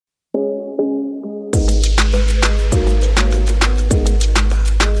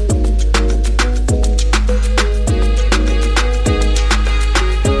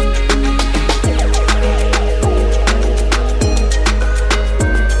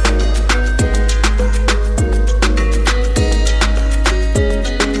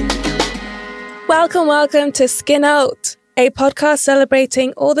Welcome to Skin Out, a podcast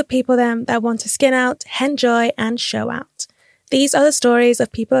celebrating all the people them that want to skin out, enjoy, and show out. These are the stories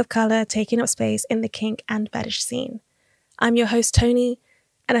of people of colour taking up space in the kink and fetish scene. I'm your host, Tony,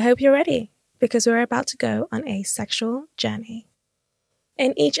 and I hope you're ready, because we're about to go on a sexual journey.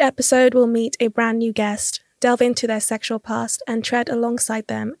 In each episode, we'll meet a brand new guest, delve into their sexual past, and tread alongside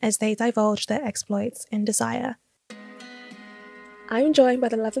them as they divulge their exploits in desire. I'm joined by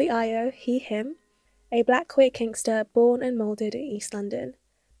the lovely Ayo, he, him, a black queer kinkster born and moulded in East London.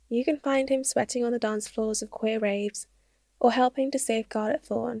 You can find him sweating on the dance floors of queer raves, or helping to safeguard at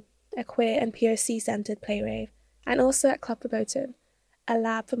Thorn, a queer and POC-centred play rave, and also at Club Verboten, a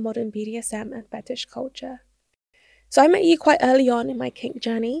lab for modern BDSM and fetish culture. So I met you quite early on in my kink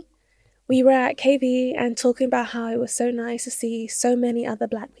journey. We were at KV and talking about how it was so nice to see so many other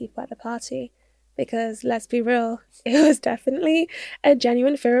black people at the party. Because, let's be real, it was definitely a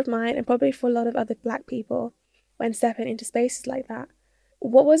genuine fear of mine and probably for a lot of other black people when stepping into spaces like that.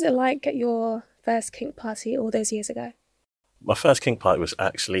 What was it like at your first kink party all those years ago? My first kink party was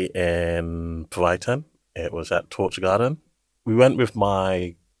actually in Brighton. It was at Torture Garden. We went with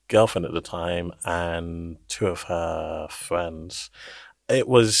my girlfriend at the time and two of her friends. It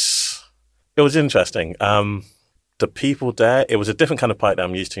was interesting. The people there, it was a different kind of party that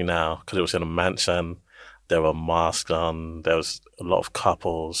I'm used to now because it was in a mansion. There were masks on. There was a lot of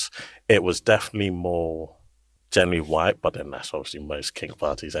couples. It was definitely more generally white, but then that's obviously most kink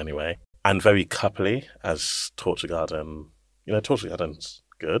parties anyway. And very coupley as Torture Garden. You know, Torture Garden's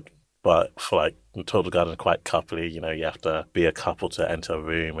good, but for like Torture Garden, quite coupley. You know, you have to be a couple to enter a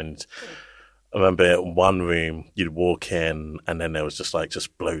room. And I remember in one room, you'd walk in and then there was just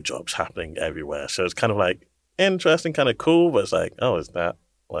blowjobs happening everywhere. So it's kind of like, interesting, kind of cool, but it's like, oh, is that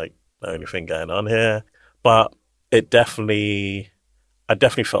like the only thing going on here? But I definitely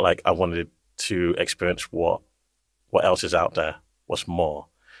felt like I wanted to experience what else is out there, what's more.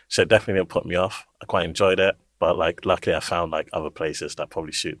 So it definitely didn't put me off. I quite enjoyed it, but like luckily I found like other places that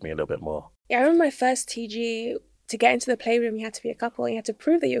probably suited me a little bit more. Yeah, I remember my first TG, to get into the playroom, you had to be a couple, and you had to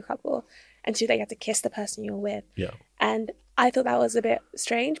prove that you're a couple, and to do that you had to kiss the person you were with. Yeah. And I thought that was a bit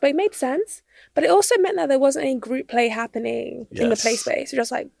strange, but it made sense. But it also meant that there wasn't any group play happening in the play space. You're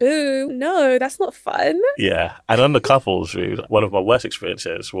just like, boo, no, that's not fun. Yeah. And on the couples route, one of my worst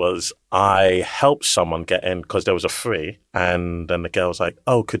experiences was I helped someone get in because there was a free. And then the girl was like,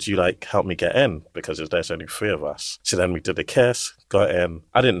 oh, could you like help me get in? Because there's only three of us. So then we did a kiss, got in.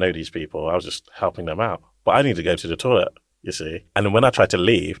 I didn't know these people. I was just helping them out. But I needed to go to the toilet, you see. And then when I tried to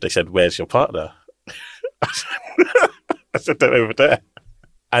leave, they said, where's your partner? I said, they're over there.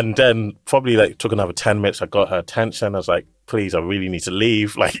 And then probably like took another 10 minutes. I got her attention. I was like, please, I really need to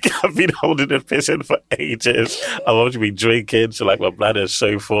leave. Like, I've been holding this piss in for ages. I've always been drinking. So like my bladder is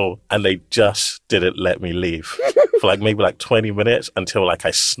so full. And they just didn't let me leave for like maybe like 20 minutes until like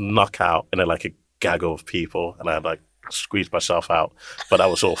I snuck out in like a gaggle of people. And I had like squeezed myself out. But that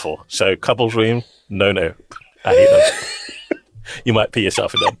was awful. So couples room, no. I hate them. You might pee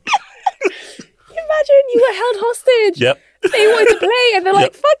yourself in them. Imagine you were held hostage. Yep. They wanted to play and they're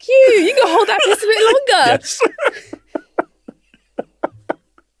like, fuck you. You can hold that piss a bit longer. Yes.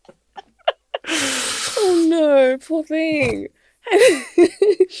 Oh no, poor thing.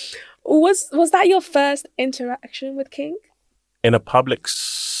 Was that your first interaction with kink? In a public,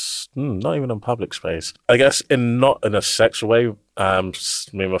 not even in public space. I guess not in a sexual way. Me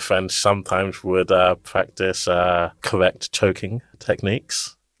and my friends sometimes would practice correct choking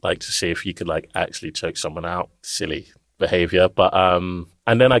techniques. Like to see if you could like actually choke someone out. Silly behavior. But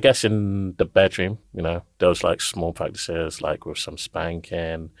and then I guess in the bedroom, you know, there was like small practices like with some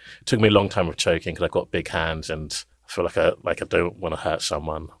spanking. It took me a long time with choking because I've got big hands and I feel like I don't want to hurt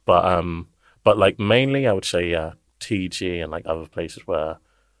someone. But like mainly I would say TG and like other places where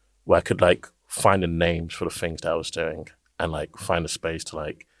I could like find the names for the things that I was doing and like find a space to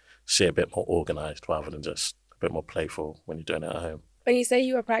like see a bit more organized rather than just a bit more playful when you're doing it at home. When you say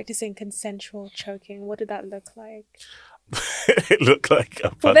you were practicing consensual choking, what did that look like? It looked like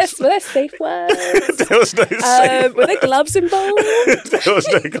a bunch. Were there safe words? There was no safe Were there gloves involved? There was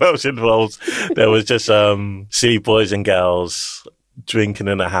no gloves involved. There was just silly boys and girls drinking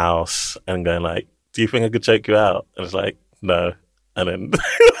in a house and going like, do you think I could choke you out? And it's like, no. And then...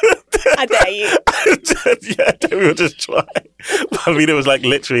 I dare you. Yeah, then we would just try. But I mean, it was like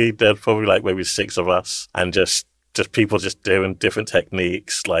literally, there's probably like maybe 6 of us and just people just doing different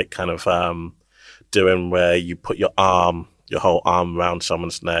techniques, like kind of doing where you put your whole arm around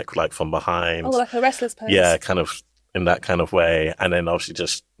someone's neck, like from behind. Oh, like a wrestler's pose. Yeah, kind of in that kind of way. And then obviously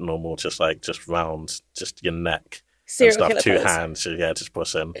just normal, just round, just your neck. Serial stuff, killer two pose. hands, yeah, just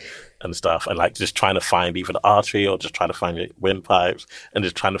pushing and stuff, and like just trying to find either the artery or just trying to find your windpipes, and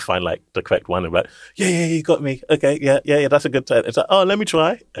just trying to find like the correct one. And like, yeah, you got me. Okay, yeah, that's a good turn. It's like, oh, let me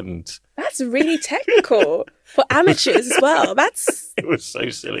try, and That's really technical for amateurs as well. it was so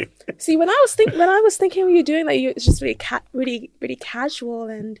silly. See, when I was thinking of you doing that, it's just really casual,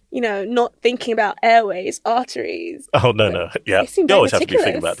 and not thinking about airways, arteries. Oh no, yeah, It seemed you very always have to be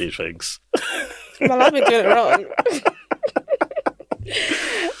thinking meticulous. about these things. Well, I've been doing it wrong.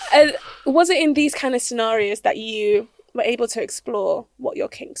 And was it in these kind of scenarios that you were able to explore what your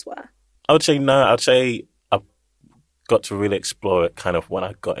kinks were? I would say no. I'd say I got to really explore it kind of when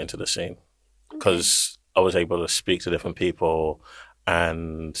I got into the scene, because I was able to speak to different people.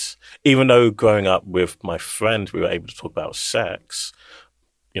 And even though growing up with my friends, we were able to talk about sex,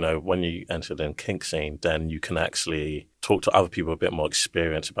 when you enter the kink scene, then you can actually talk to other people a bit more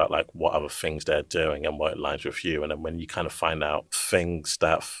experienced about like what other things they're doing and what aligns with you. And then when you kind of find out things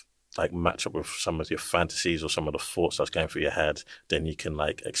that like match up with some of your fantasies or some of the thoughts that's going through your head, then you can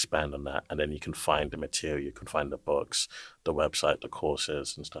like expand on that. And then you can find the material, you can find the books, the website, the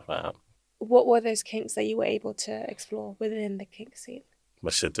courses and stuff like that. What were those kinks that you were able to explore within the kink scene?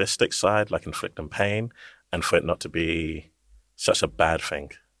 My sadistic side, like inflicting pain, and for it not to be such a bad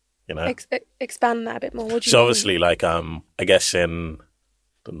thing, Expand that a bit more. What do you So mean? obviously, like, I guess in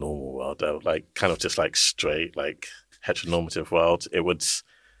the normal world, though, like, kind of just like straight, like, heteronormative world, it would,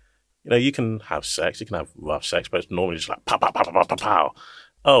 you can have sex, you can have rough sex, but it's normally just like, pow, pow, pow, pow, pow, pow.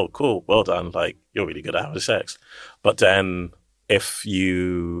 Oh, cool, well done, like, you're really good at having sex. But then if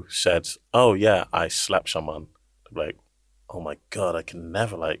you said, oh, yeah, I slapped someone, like, oh my God, I can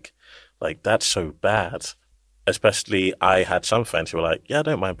never, like, that's so bad. Especially, I had some friends who were like, yeah, I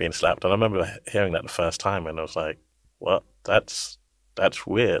don't mind being slapped. And I remember hearing that the first time, and I was like, what? That's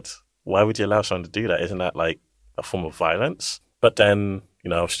weird. Why would you allow someone to do that? Isn't that like a form of violence? But then,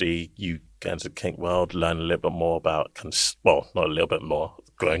 obviously, you get into the kink world, learn a little bit more about, well, not a little bit more.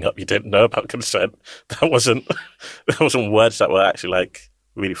 Growing up, you didn't know about consent. That wasn't words that were actually like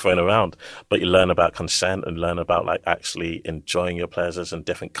really thrown around. But you learn about consent and learn about like actually enjoying your pleasures, and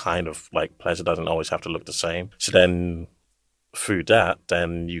different kind of like pleasure doesn't always have to look the same. So then through that,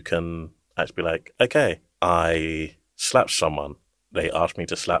 then you can actually be like, okay, I slapped someone. They asked me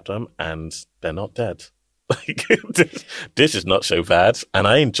to slap them and they're not dead. Like this is not so bad. And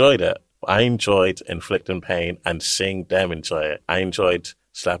I enjoyed it. I enjoyed inflicting pain and seeing them enjoy it. I enjoyed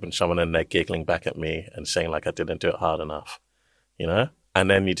slapping someone and they're giggling back at me and saying like I didn't do it hard enough, And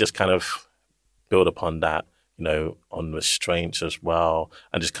then you just kind of build upon that, on restraints as well,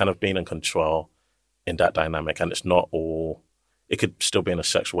 and just kind of being in control in that dynamic. And it's not all, it could still be in a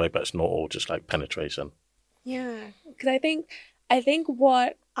sexual way, but it's not all just like penetration. Yeah, because I think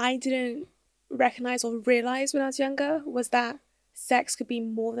what I didn't recognize or realize when I was younger was that sex could be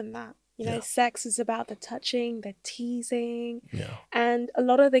more than that. Sex is about the touching, the teasing, and a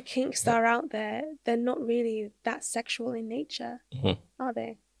lot of the kinks that are out there, they're not really that sexual in nature, are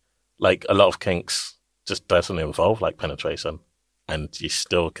they? Like a lot of kinks just doesn't involve like penetration, and you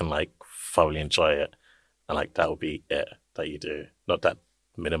still can like thoroughly enjoy it, and like that will be it that you do. Not that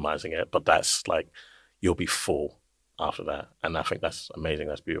minimizing it, but that's like you'll be full after that, and I think that's amazing.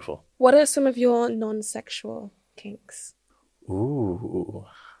 That's beautiful. What are some of your non-sexual kinks? Ooh.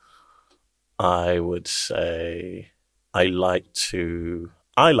 I would say I like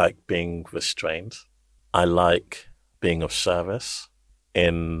being restrained. I like being of service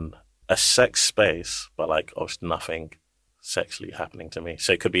in a sex space, but like obviously nothing sexually happening to me.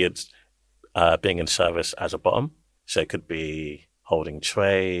 So it could be being in service as a bottom. So it could be holding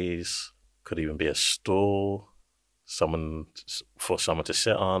trays, could even be a stool, for someone to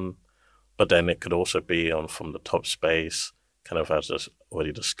sit on. But then it could also be on from the top space, kind of as I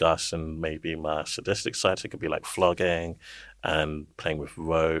already discussed, and maybe my sadistic side. So it could be like flogging and playing with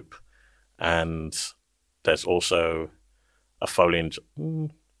rope. And there's also a foliage.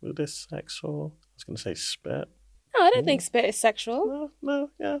 With this sexual? I was going to say spit. No, I don't think spit is sexual. No,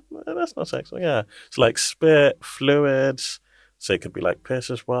 yeah, that's not sexual. Yeah, it's like spit, fluids. So it could be like piss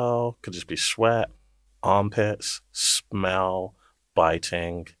as well. Could just be sweat, armpits, smell,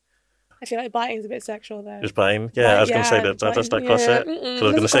 biting. I feel like biting's a bit sexual though. Just biting? Yeah, I was going to say that. Does that cross it? Because I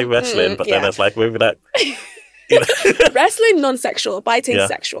was going to say wrestling, but then it's like maybe that. Wrestling non-sexual, biting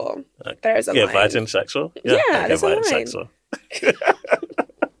sexual. There's a line. Yeah, biting sexual. Yeah, there's a line. Sexual.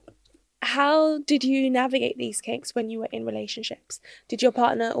 How did you navigate these kinks when you were in relationships? Did your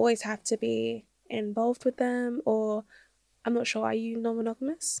partner always have to be involved with them, or I'm not sure, are you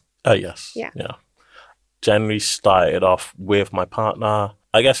non-monogamous? Yes. Yeah. Generally started off with my partner.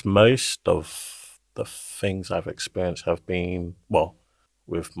 I guess most of the things I've experienced have been, well,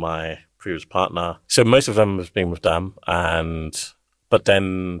 with my previous partner. So most of them have been with them, but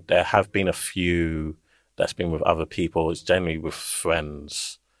then there have been a few that's been with other people. It's generally with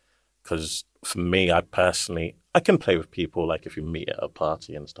friends. Because for me, I can play with people, like if you meet at a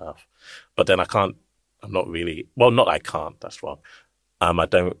party and stuff. But then I'm not really, well, not I can't, that's wrong. I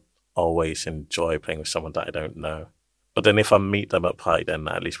don't always enjoy playing with someone that I don't know. But then if I meet them at a party, then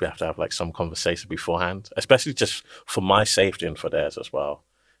at least we have to have like some conversation beforehand, especially just for my safety and for theirs as well.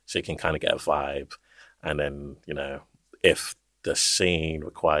 So you can kind of get a vibe. And then, if the scene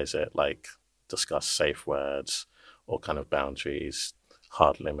requires it, like discuss safe words or kind of boundaries,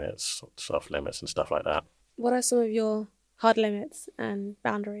 hard limits, soft limits and stuff like that. What are some of your hard limits and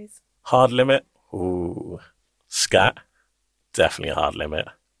boundaries? Hard limit? Ooh. Scat? Definitely a hard limit.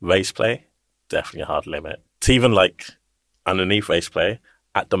 Race play? Definitely a hard limit. To even like underneath race play,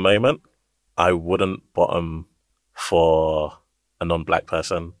 at the moment, I wouldn't bottom for a non-black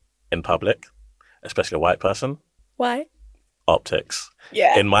person in public, especially a white person. Why? Optics.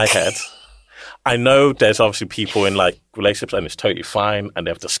 Yeah. In my head. I know there's obviously people in like relationships and it's totally fine and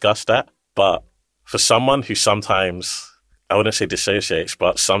they've discussed that. But for someone who sometimes, I wouldn't say dissociates,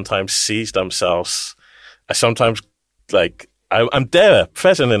 but sometimes sees themselves, I sometimes like, I'm there,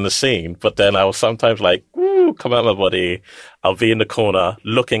 present in the scene, but then I will sometimes like, come out of my body. I'll be in the corner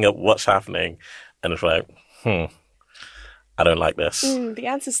looking at what's happening. And it's like, I don't like this. The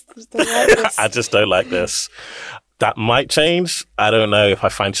answer's don't like this. I just don't like this. That might change. I don't know if I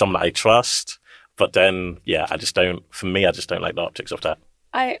find someone that I trust. But then, yeah, I just don't like the optics of that.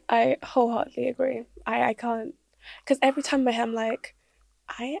 I wholeheartedly agree. I can't. Because every time I am like,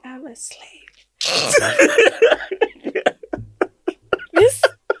 I am a slave. This...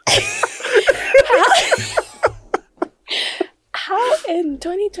 How in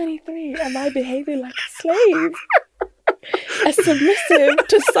 2023 am I behaving like a slave? A submissive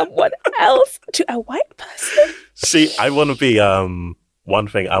to someone else, to a white person? See, I want to be, one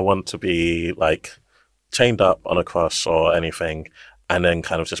thing, I want to be like chained up on a cross or anything and then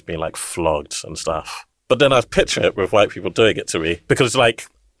kind of just being like flogged and stuff. But then I picture it with white people doing it to me because like,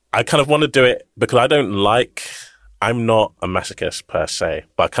 I kind of want to do it because I'm not a masochist per se,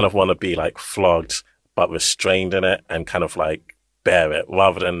 but I kind of want to be like flogged, but restrained in it and kind of like bear it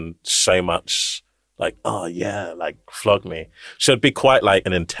rather than so much like, oh yeah, like flog me. So it'd be quite like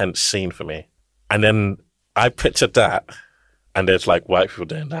an intense scene for me. And then I pictured that and there's like white people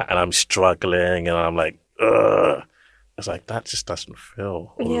doing that and I'm struggling and I'm like, ugh. It's like, that just doesn't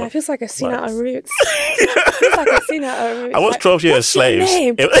feel. Yeah, it feels like a scene out of Roots. It feels like a scene out of Roots. I was 12 years slaves.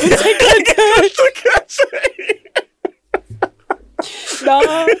 Name?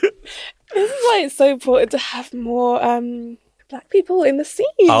 No, this is why it's so important to have more black people in the scene.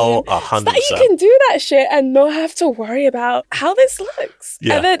 Oh, 100%. So that you can do that shit and not have to worry about how this looks.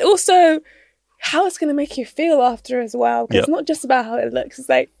 Yeah. And then also how it's going to make you feel after as well. Because it's not just about how it looks. It's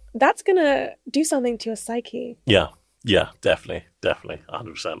like, that's going to do something to your psyche. Yeah, definitely,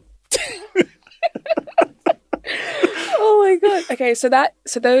 100%. Oh my God. Okay, so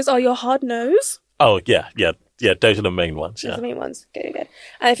those are your hard no's? Oh, yeah, those are the main ones, Those are the main ones. Good. And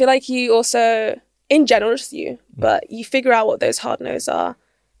I feel like you also, in general, just you, but you figure out what those hard no's are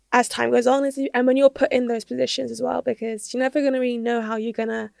as time goes on, and when you're put in those positions as well, because you're never going to really know how you're going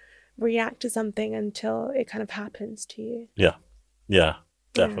to react to something until it kind of happens to you. Yeah,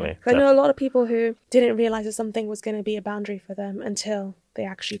 definitely. I know a lot of people who didn't realize that something was going to be a boundary for them until they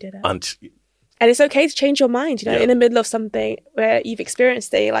actually did it. And it's okay to change your mind, in the middle of something where you've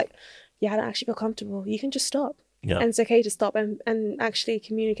experienced it, you're like, yeah, I don't actually feel comfortable. You can just stop. Yeah. And it's okay to stop and actually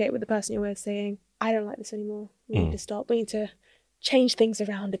communicate with the person you're with saying, I don't like this anymore. We need to stop. We need to change things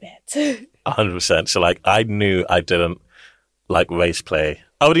around a bit. 100%. So like, I knew I didn't like race play.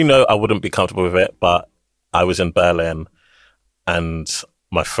 I already know I wouldn't be comfortable with it, but I was in Berlin and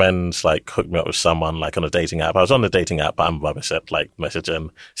my friends like hooked me up with someone like on a dating app. I was on the dating app, but I'm rubbish at like messaging.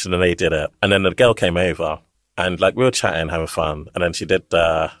 So then they did it. And then the girl came over and like we were chatting, having fun. And then she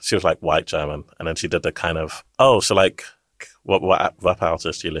was like white German. And then she did the kind of, so like, what rap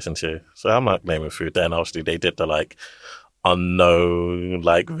artists do you listen to? So I'm not naming food. Then obviously they did the like unknown,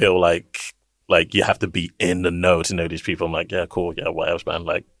 like real, like you have to be in the know to know these people. I'm like, yeah, cool. Yeah, what else, man?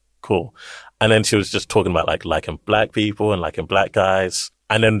 Like, cool. And then she was just talking about like liking black people and liking black guys.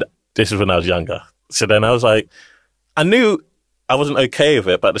 And then this is when I was younger. So then I was like, I knew I wasn't okay with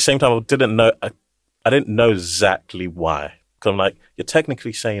it, but at the same time, I didn't know exactly why. Because I'm like, you're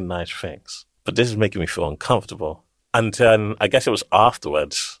technically saying nice things, but this is making me feel uncomfortable. And then I guess it was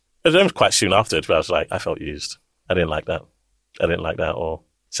afterwards. It was quite soon afterwards where I was like, I felt used. I didn't like that at all.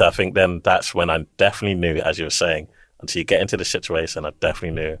 So I think then that's when I definitely knew, as you were saying, until you get into the situation, I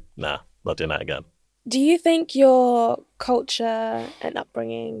definitely knew, nah, not doing that again. Do you think your culture and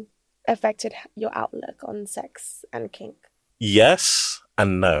upbringing affected your outlook on sex and kink? Yes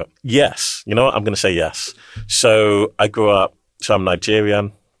and no. Yes. You know what? I'm going to say yes. So I grew up, so I'm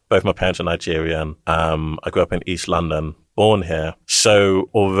Nigerian. Both my parents are Nigerian. I grew up in East London, born here. So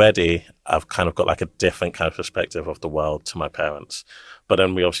already I've kind of got like a different kind of perspective of the world to my parents. But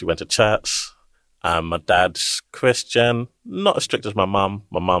then we obviously went to church. My dad's Christian, not as strict as my mum.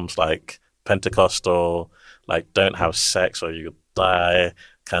 My mum's like Pentecostal, like don't have sex or you'll die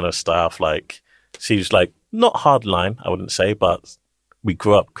kind of stuff. Like she's like not hard line, I wouldn't say, but we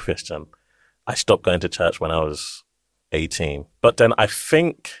grew up Christian. I stopped going to church when I was 18. But then I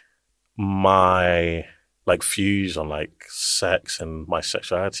think my like views on like sex and my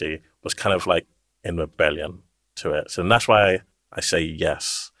sexuality was kind of like in rebellion to it. So that's why I say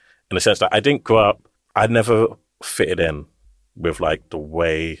yes. In the sense that I didn't grow up, I never fitted in with like the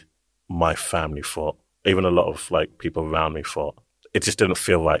way my family thought. Even a lot of like people around me thought. It just didn't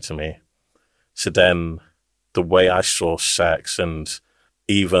feel right to me. So then the way I saw sex and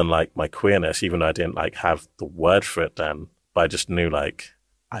even like my queerness, even though I didn't like have the word for it then, but I just knew like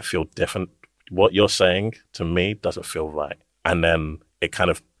I feel different. What you're saying to me doesn't feel right. And then it kind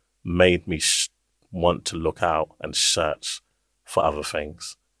of made me want to look out and search for other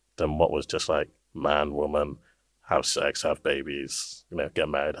things than what was just like man, woman, have sex, have babies, you know, get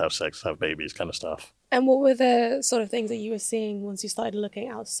married, have sex, have babies kind of stuff. And what were the sort of things that you were seeing once you started looking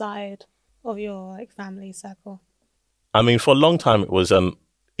outside of your like family circle? I mean, for a long time, it wasn't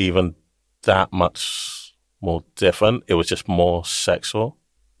even that much more different. It was just more sexual.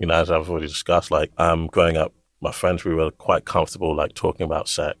 You know, as I've already discussed, like growing up, my friends, we were quite comfortable like talking about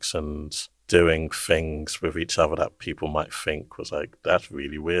sex and doing things with each other that people might think was like, that's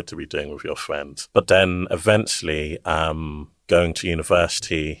really weird to be doing with your friends. But then eventually going to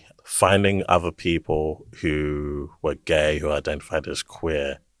university, finding other people who were gay, who identified as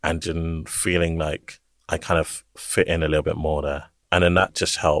queer, and then feeling like I kind of fit in a little bit more there. And then that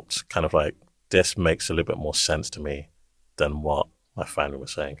just helped kind of like, this makes a little bit more sense to me than what my family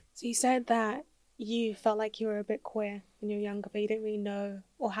was saying. So you said that you felt like you were a bit queer when you were younger, but you didn't really know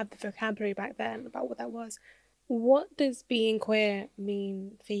or have the vocabulary back then about what that was. What does being queer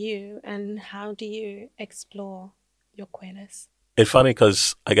mean for you, and how do you explore your queerness? It's funny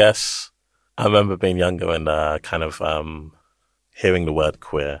because I guess I remember being younger and kind of hearing the word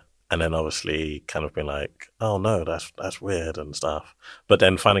queer, and then obviously kind of being like, oh no, that's weird and stuff. But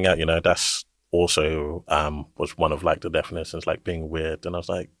then finding out, you know, that's also was one of like the definitions, like being weird. And I was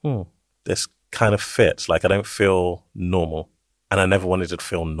like, this kind of fits. Like I don't feel normal, and I never wanted to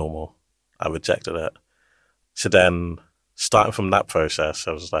feel normal. I rejected it. So then starting from that process,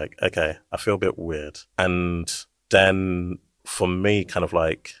 I was like, okay, I feel a bit weird. And then for me, kind of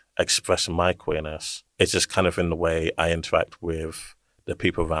like expressing my queerness, it's just kind of in the way I interact with the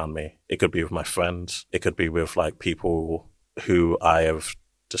people around me. It could be with my friends. It could be with like people who I have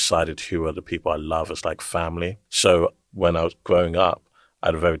decided who are the people I love as like family. So when I was growing up, I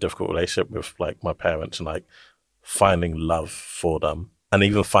had a very difficult relationship with like my parents and like finding love for them and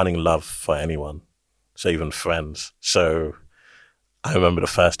even finding love for anyone. So even friends. So I remember the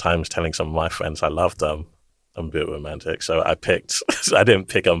first times telling some of my friends I loved them. I'm a bit romantic. So I didn't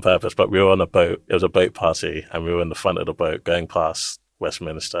pick on purpose, but we were on a boat. It was a boat party and we were in the front of the boat going past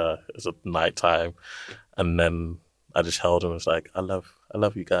Westminster. It was at night time. And then I just held them and was like, I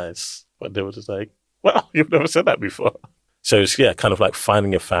love you guys. But they were just like, wow, you've never said that before. So it's, yeah, kind of like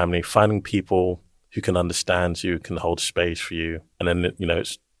finding your family, finding people who can understand you, can hold space for you. And then, you know,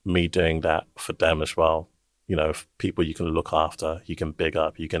 it's me doing that for them as well. You know, people you can look after, you can big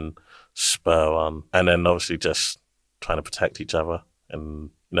up, you can spur on. And then obviously just trying to protect each other.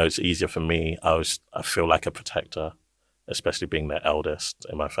 And, you know, it's easier for me. I feel like a protector, especially being the eldest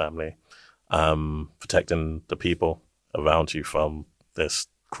in my family, protecting the people around you from this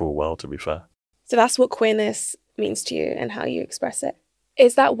cruel world, to be fair. So that's what queerness means to you and how you express it.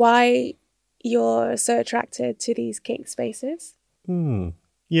 Is that why you're so attracted to these kink spaces?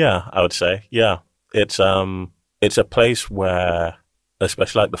 Yeah, I would say. Yeah. It's a place where,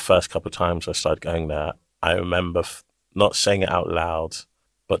 especially like the first couple of times I started going there, I remember not saying it out loud,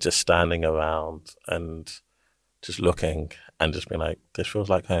 but just standing around and just looking and just being like, this feels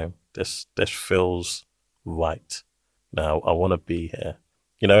like home. This feels right. Now I want to be here.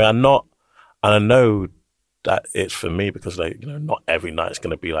 You know, and I know that it's for me because, like, you know, not every night is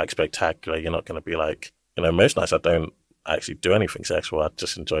going to be like spectacular. You're not going to be like, you know, most nights I don't actually do anything sexual. I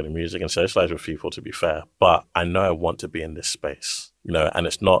just enjoy the music and socialize with people, to be fair. But I know I want to be in this space, and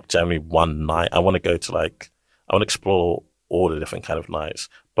it's not generally one night. I want to go to I want to explore all the different kind of nights,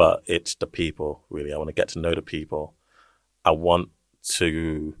 but it's the people, really. I want to get to know the people.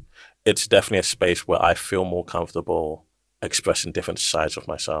 It's definitely a space where I feel more comfortable expressing different sides of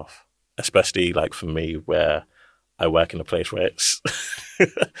myself, especially for me, where I work in a place where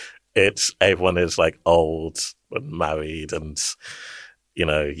it's everyone is old and married, and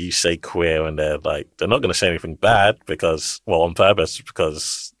you say queer and they're not going to say anything bad on purpose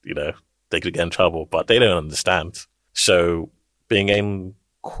because they could get in trouble, but they don't understand. So being in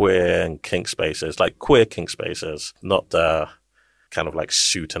queer and kink spaces, queer kink spaces, not the kind of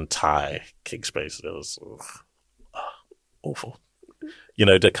suit and tie kink spaces, awful.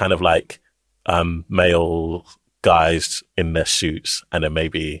 The kind of male guys in their suits and then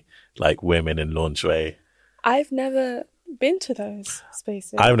maybe women in lingerie. I've never been to those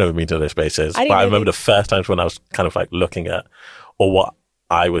spaces. I've never been to those spaces, but I remember the first times when I was kind of looking at, or what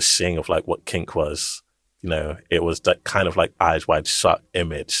I was seeing of what kink was, it was that kind of eyes wide shut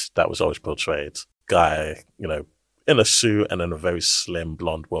image that was always portrayed. Guy, in a suit and then a very slim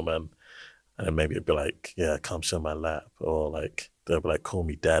blonde woman. And then maybe it'd be yeah, come sit on my lap. Or they'll be call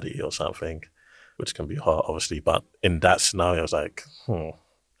me daddy or something, which can be hot, obviously. But in that scenario, I was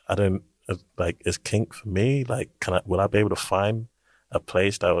I don't, is kink for me? Will I be able to find a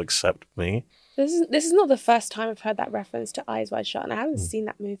place that will accept me? This is not the first time I've heard that reference to Eyes Wide Shut, and I haven't seen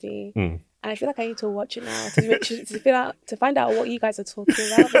that movie. And I feel I need to watch it now to find out what you guys are talking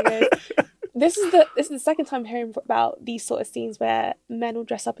about, because this is the second time hearing about these sort of scenes where men will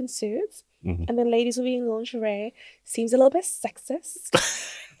dress up in suits and then ladies will be in lingerie. Seems a little bit sexist.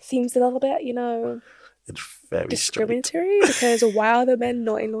 Seems a little bit, it's very discriminatory, because why are the men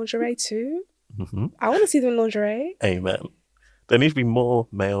not in lingerie too? I want to see them in lingerie. Amen. There needs to be more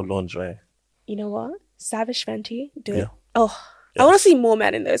male lingerie. You know what? Savage Fenty, do it. Yes. I want to see more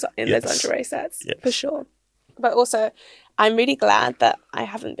men in those lingerie sets, for sure. But also, I'm really glad that I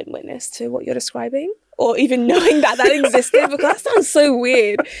haven't been witness to what you're describing, or even knowing that existed, because that sounds so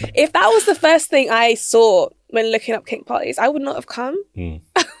weird. If that was the first thing I saw when looking up kink parties, I would not have come.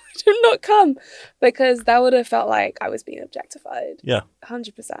 I would not come, because that would have felt like I was being objectified. Yeah.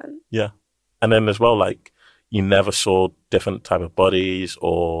 100%. Yeah. And then as well, you never saw different type of bodies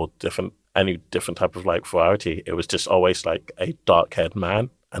or any different type of variety. It was just always a dark-haired man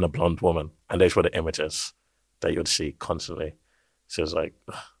and a blonde woman. And those were the images that you would see constantly. So it was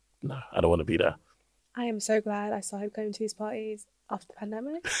no, I don't want to be there. I am so glad I started going to these parties after the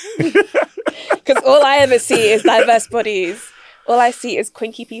pandemic. Because all I ever see is diverse bodies. All I see is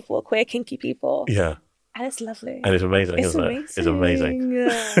quinky people, queer kinky people. Yeah. And it's lovely. And it's amazing, isn't it? It's amazing.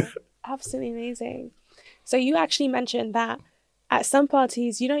 Yeah. Absolutely amazing. So you actually mentioned that at some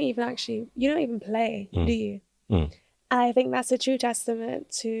parties you don't even play, do you? And I think that's a true testament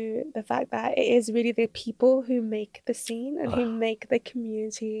to the fact that it is really the people who make the scene and who make the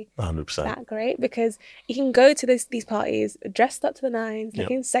community 100%. that great, because you can go to these parties dressed up to the nines,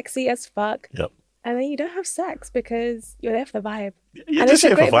 looking sexy as fuck, and then you don't have sex because you're there for the vibe. You're just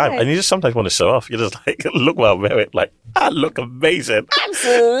here for the vibe, and you just sometimes want to show off. You're just look what I'm wearing. I look amazing.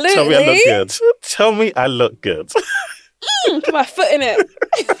 Absolutely. Tell me I look good. Tell me I look good. Put my foot in it.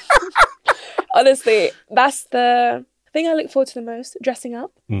 Honestly, that's the thing I look forward to the most, dressing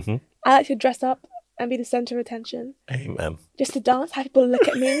up. I like to dress up and be the centre of attention. Amen. Just to dance, have people look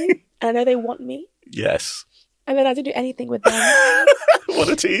at me, and I know they want me. Yes. And then I don't do anything with them. What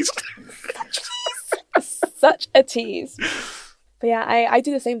a tease. Such a tease. But yeah, I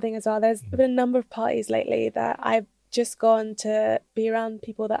do the same thing as well. There's been a number of parties lately that I've just gone to be around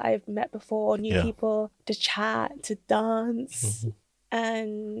people that I've met before, new people, to chat, to dance.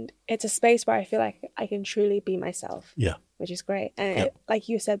 And it's a space where I feel like I can truly be myself. Yeah. Which is great. And it, like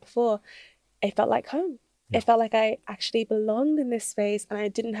you said before, it felt like home. It felt like I actually belonged in this space and I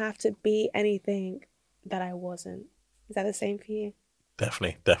didn't have to be anything that I wasn't. Is that the same for you?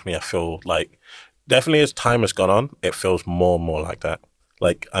 Definitely. I feel definitely as time has gone on, it feels more and more like that.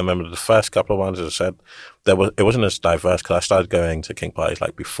 I remember the first couple of ones, as I said, it wasn't as diverse because I started going to kink parties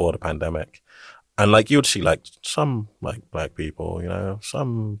before the pandemic. And you would see some black people,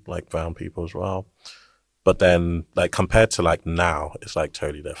 some brown people as well. But then compared to now, it's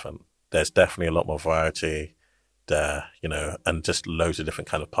totally different. There's definitely a lot more variety there, and just loads of different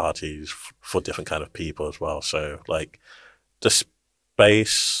kind of parties for different kind of people as well. So the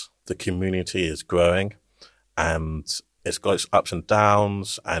space, the community is growing, and it's got its ups and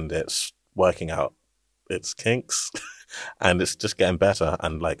downs, and it's working out its kinks. And it's just getting better,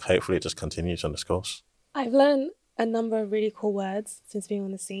 and hopefully it just continues on this course. I've learned a number of really cool words since being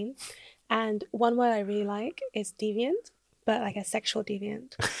on the scene. And one word I really like is deviant, but like a sexual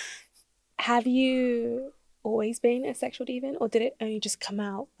deviant. Have you always been a sexual deviant, or did it only just come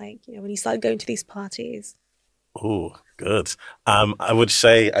out like, when you started going to these parties? Oh, good. I would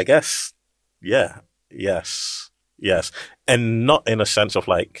say, I guess, yeah, yes, and not in a sense of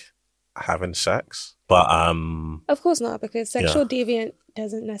like having sex, but Of course not, because yeah, sexual deviant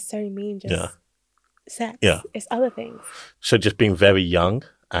doesn't necessarily mean just yeah, sex. yeah. It's other things. So just being very young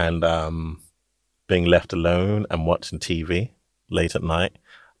and being left alone and watching TV late at night,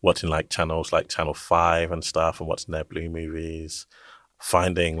 watching like channels like Channel 5 and stuff, and watching their Blue movies,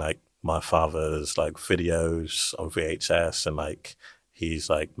 finding like my father's like videos on VHS and like his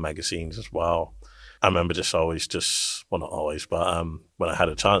like magazines as well. I remember just always just, well, not always, but when I had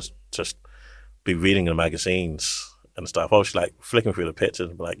a chance, just be reading the magazines and stuff. I was like flicking through the pictures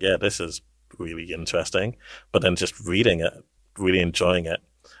and be like, yeah, this is really interesting. But then just reading it, really enjoying it,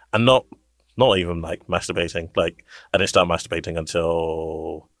 and not even like masturbating. Like I didn't start masturbating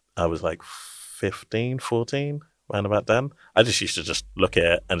until I was like 15, 14, around about then. I just used to just look at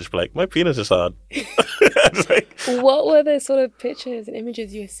it and just be like, my penis is hard. Like, What were the sort of pictures and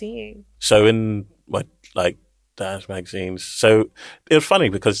images you were seeing? so in my like dad's magazines, so it was funny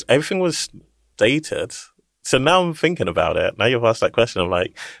because everything was dated. So now I'm thinking about it. Now you've asked that question. I'm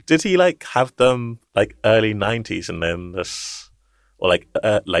like, did he like have them like early 90s and then this, or like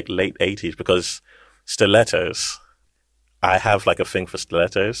late 80s? Because stilettos, I have like a thing for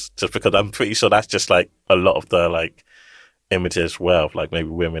stilettos just because I'm pretty sure that's just like a lot of the like images were of like maybe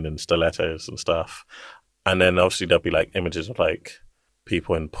women in stilettos and stuff. And then obviously there'll be like images of like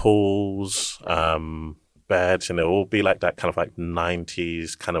people in pools, beds, and it'll all be like that kind of like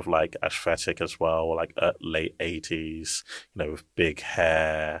 90s kind of like aesthetic as well, or like late 80s, with big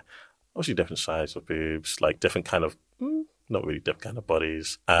hair, obviously different size of boobs, like different kind of, not really different kind of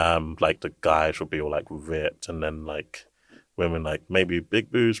bodies. Like the guys will be all like ripped, and then like women like maybe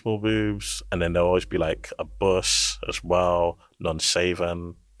big boobs, small boobs, and then there'll always be like a bush as well,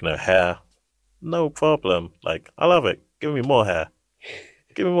 non-shaven, hair. No problem. Like, I love it. Give me more hair.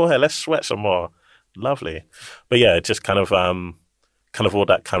 Give me more hair. Let's sweat some more. Lovely. But yeah, it's just kind of all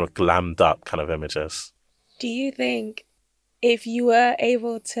that kind of glammed up kind of images. Do you think if you were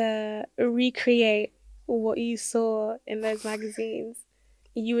able to recreate what you saw in those magazines,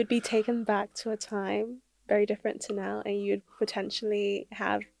 you would be taken back to a time very different to now, and you'd potentially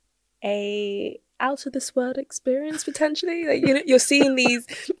have a out of this world experience potentially? Like, you're seeing these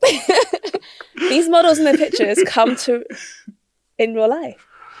these models in the pictures come to in real life.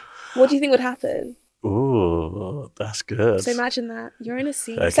 What do you think would happen? Ooh, that's good. So imagine that you're in a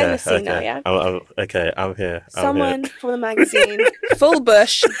scene. Okay, Set in a scene now, yeah. I'm here. Someone from the magazine, full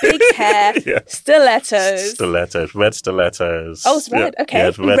bush, big hair, Yeah. stilettos. Stilettos, red stilettos. Oh, it's red. Yeah, Okay, yeah,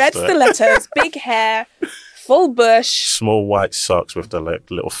 it's red stilettos, big hair, full bush. Small white socks with the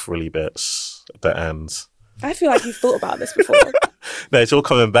little frilly bits at the ends. I feel like you've thought about this before. No, it's all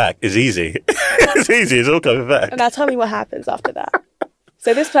coming back. It's easy. It's easy. It's all coming back. And now tell me what happens after that.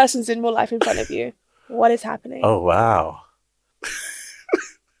 So this person's in real life in front of you. What is happening? Oh, wow.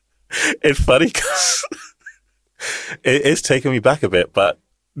 It's funny because it is taking me back a bit, but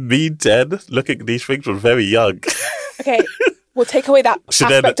me dead looking at these things was very young. Okay, we'll take away that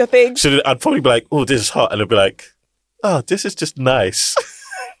aspect of things. So I'd probably be like, oh, this is hot. And I'd be like, oh, this is just nice.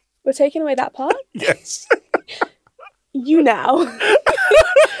 We're taking away that part? Yes. You now.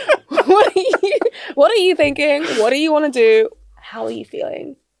 What are you thinking? What do you want to do? How are you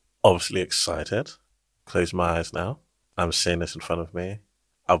feeling? Obviously excited. Close my eyes now. I'm seeing this in front of me.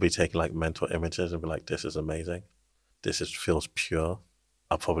 I'll be taking like mental images and be like, this is amazing. Feels pure.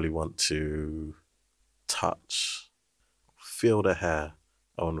 I'll probably want to touch, feel the hair.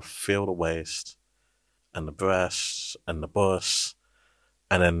 I want to feel the waist and the breasts and the bust,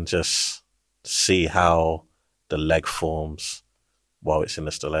 and then just see how the leg forms while it's in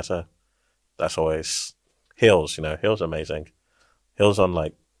the stiletto. That's always heels, heels are amazing. Heels on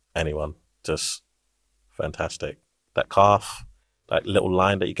like anyone, just fantastic. That calf, that little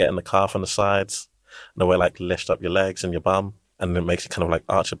line that you get in the calf on the sides, and the way like lift up your legs and your bum, and it makes you kind of like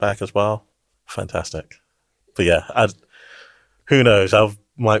arch your back as well. Fantastic. But yeah, who knows? I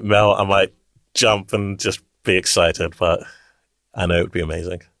might melt, I might jump and just be excited, but I know it would be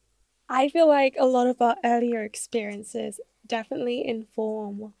amazing. I feel like a lot of our earlier experiences definitely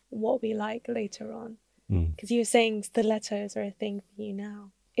inform what we like later on. Because you were saying stilettos are a thing for you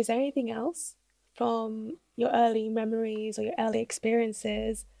now. Is there anything else from your early memories or your early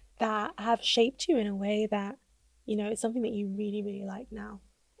experiences that have shaped you in a way that, it's something that you really, really like now?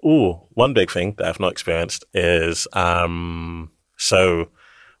 One big thing that I've not experienced is so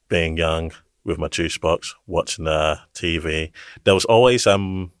being young with my juice box, watching the TV. There was always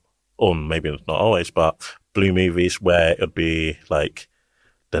or maybe not always, but blue movies where it would be like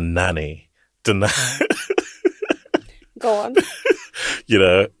the nanny. Go on. You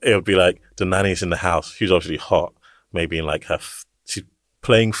know, it would be like the nanny's in the house. She's obviously hot, maybe in like she's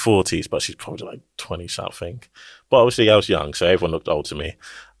playing 40s, but she's probably like 20 something. But obviously I was young, so everyone looked old to me.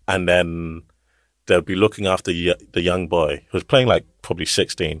 And then they'll be looking after the young boy who was playing like probably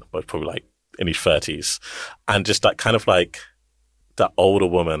 16, but probably like in his 30s. And just that kind of like that older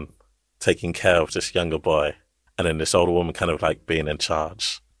woman taking care of this younger boy. And then this older woman kind of like being in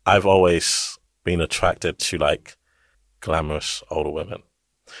charge. I've always been attracted to like glamorous older women.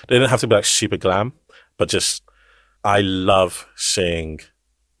 They didn't have to be like super glam, but just I love seeing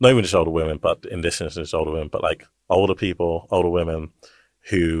not even just older women, but in this instance older women, but like older people, older women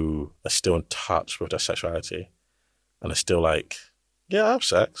who are still in touch with their sexuality and are still like, yeah, I have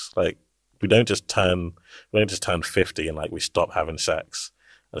sex. Like we don't just turn 50 and like we stop having sex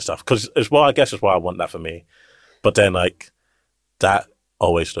and stuff. Because I guess it's why I want that for me. But then like that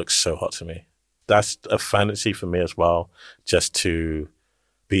always looks so hot to me. That's a fantasy for me as well, just to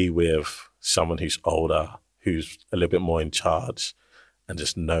be with someone who's older, who's a little bit more in charge and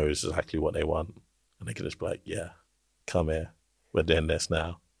just knows exactly what they want. And they can just be like, yeah, come here. We're doing this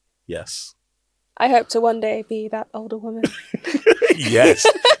now. Yes. I hope to one day be that older woman. Yes,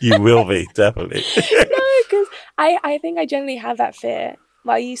 you will be, definitely. No, because I think I generally have that fear.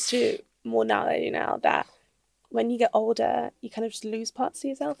 Well, I used to more now than I do now, that when you get older, you kind of just lose parts of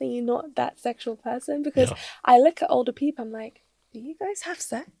yourself and you're not that sexual person. Because I look at older people, I'm like, do you guys have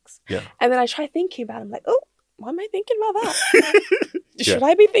sex? Yeah. And then I try thinking about it. I'm like, oh, why am I thinking about that? Should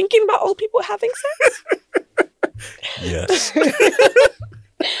I be thinking about old people having sex? Yes.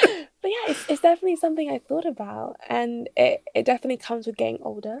 But yeah, it's definitely something I thought about. And it definitely comes with getting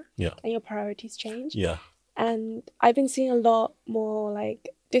older. Yeah. And your priorities change. Yeah. And I've been seeing a lot more like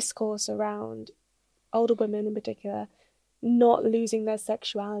discourse around older women in particular not losing their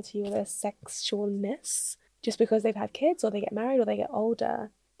sexuality or their sexualness just because they've had kids or they get married or they get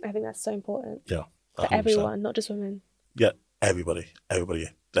older. I think that's so important. Yeah. 100%. For everyone, not just women. Yeah, everybody,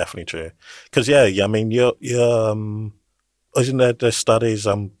 definitely true. Because I mean, isn't there studies?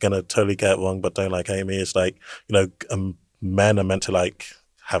 I'm gonna totally get it wrong, but don't like Amy. It's like men are meant to like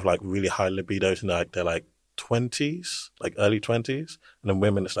have like really high libidos in like their like 20s, like early 20s, and then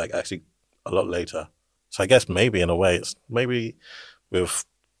women it's like actually a lot later. So I guess maybe in a way it's maybe with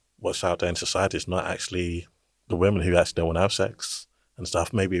what's out there in society, it's not actually the women who actually don't want to have sex and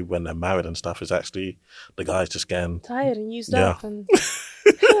stuff. Maybe when they're married and stuff, it's actually the guys just getting tired and used up and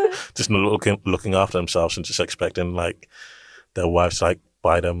just not looking after themselves and just expecting like their wives to like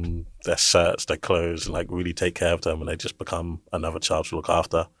buy them their shirts, their clothes, and like really take care of them, and they just become another child to look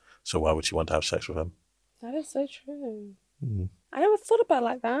after. So why would you want to have sex with them? That is so true. Mm. I never thought about it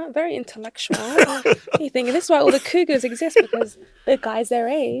like that. Very intellectual. You think this is why all the cougars exist, because the guys their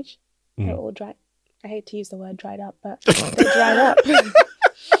age, they're all dry. I hate to use the word dried up, but they're dried up.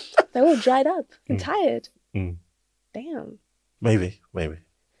 They're all dried up and tired. Mm. Damn. Maybe.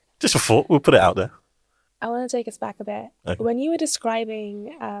 Just a thought. We'll put it out there. I want to take us back a bit. Okay. When you were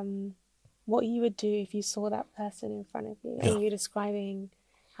describing what you would do if you saw that person in front of you, and you were describing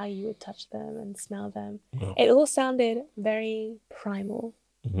how you would touch them and smell them, it all sounded very primal.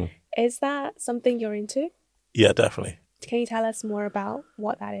 Mm-hmm. Is that something you're into? Yeah, definitely. Can you tell us more about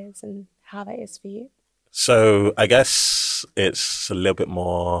what that is and how that is for you? So I guess it's a little bit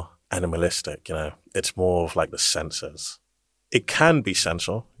more animalistic, It's more of like the senses. It can be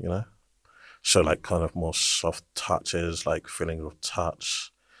sensual, So like kind of more soft touches, like feeling of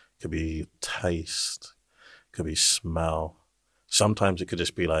touch. Could be taste, could be smell. Sometimes it could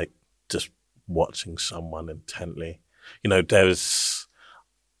just be like just watching someone intently.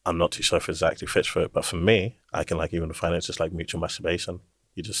 I'm not too sure if it exactly fits for it, but for me, I can like even define it as just like mutual masturbation.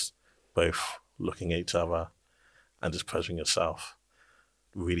 You just both looking at each other and just pleasuring yourself,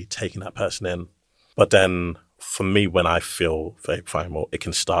 really taking that person in. But then for me, when I feel very primal, it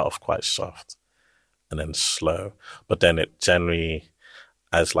can start off quite soft and then slow. But then it generally,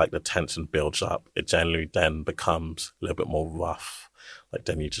 as like the tension builds up, it generally then becomes a little bit more rough. Like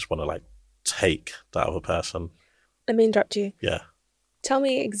then you just want to like take that other person. Let me interrupt you. Yeah. Tell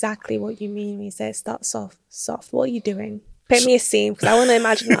me exactly what you mean when you say start soft. What are you doing? Paint me a scene, because I want to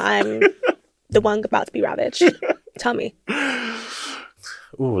imagine that I'm the one about to be ravaged. Tell me.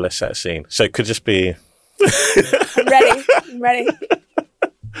 Ooh, let's set a scene. So it could just be... I'm ready.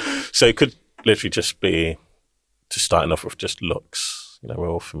 So it could literally just be just starting off with just looks, You know, we're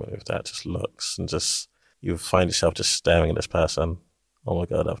all familiar with that. Just looks and just, you find yourself just staring at this person. Oh my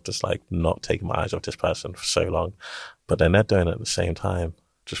God, I've just like not taken my eyes off this person for so long. But then they're doing it at the same time,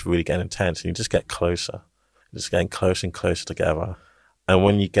 just really getting intense. And you just get closer. You're just getting closer and closer together. And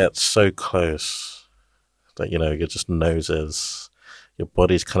when you get so close that, you know, you're just noses, your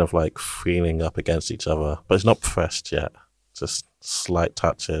body's kind of like feeling up against each other, but it's not pressed yet. Just slight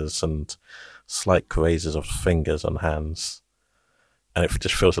touches and slight grazes of fingers on hands. And it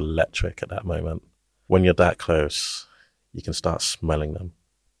just feels electric at that moment. When you're that close, you can start smelling them.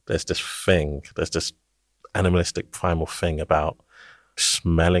 There's this animalistic primal thing about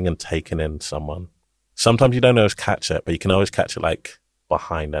smelling and taking in someone. Sometimes you don't always catch it, but you can always catch it like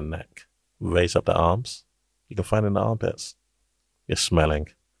behind their neck. Raise up their arms. You can find it in the armpits. You're smelling.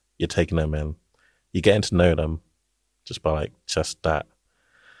 You're taking them in. You're getting to know them just by like just that.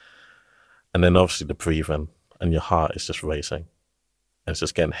 And then obviously the breathing, and your heart is just racing. And it's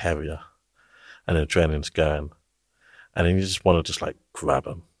just getting heavier. And the adrenaline's going. And then you just want to just like grab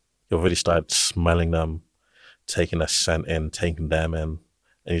them. You've already started smelling them, taking their scent in, taking them in.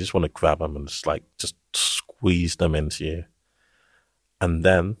 And you just want to grab them and just squeeze them into you. And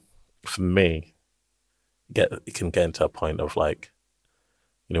then, for me, it can get into a point of like,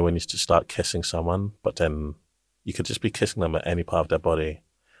 you know, when you just start kissing someone, but then you could just be kissing them at any part of their body,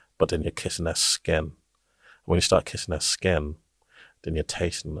 but then you're kissing their skin. When you start kissing their skin, then you're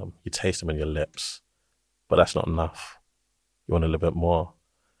tasting them. You taste them in your lips, but that's not enough. You want a little bit more.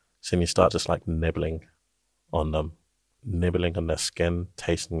 So then you start just like nibbling on them, nibbling on their skin,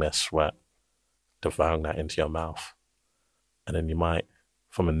 tasting their sweat, devouring that into your mouth. And then you might,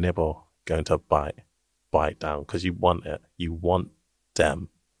 from a nibble, go into a bite down, because you want it. You want them.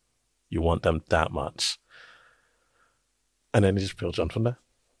 You want them that much. And then you just build on from there.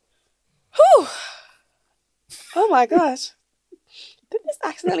 Whew. Oh my gosh. Did this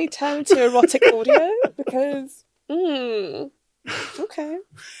accidentally turn into erotic audio? Because, okay.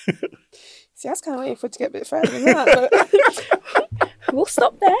 See, I was kind of waiting for it to get a bit further than that, but we'll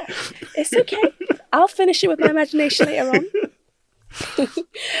stop there. It's okay. I'll finish it with my imagination later on.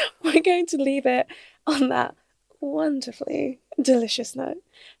 We're going to leave it on that wonderfully delicious note.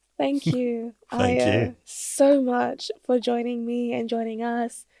 Thank you, Aya, so much for joining me and joining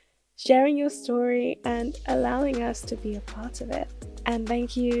us, sharing your story and allowing us to be a part of it. And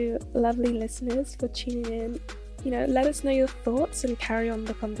thank you, lovely listeners, for tuning in. You know, let us know your thoughts and carry on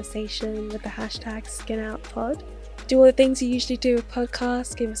the conversation with the hashtag SkinOutPod. Do all the things you usually do with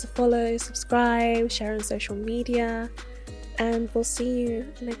podcasts. Give us a follow, subscribe, share on social media, and we'll see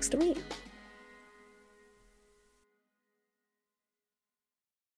you next week.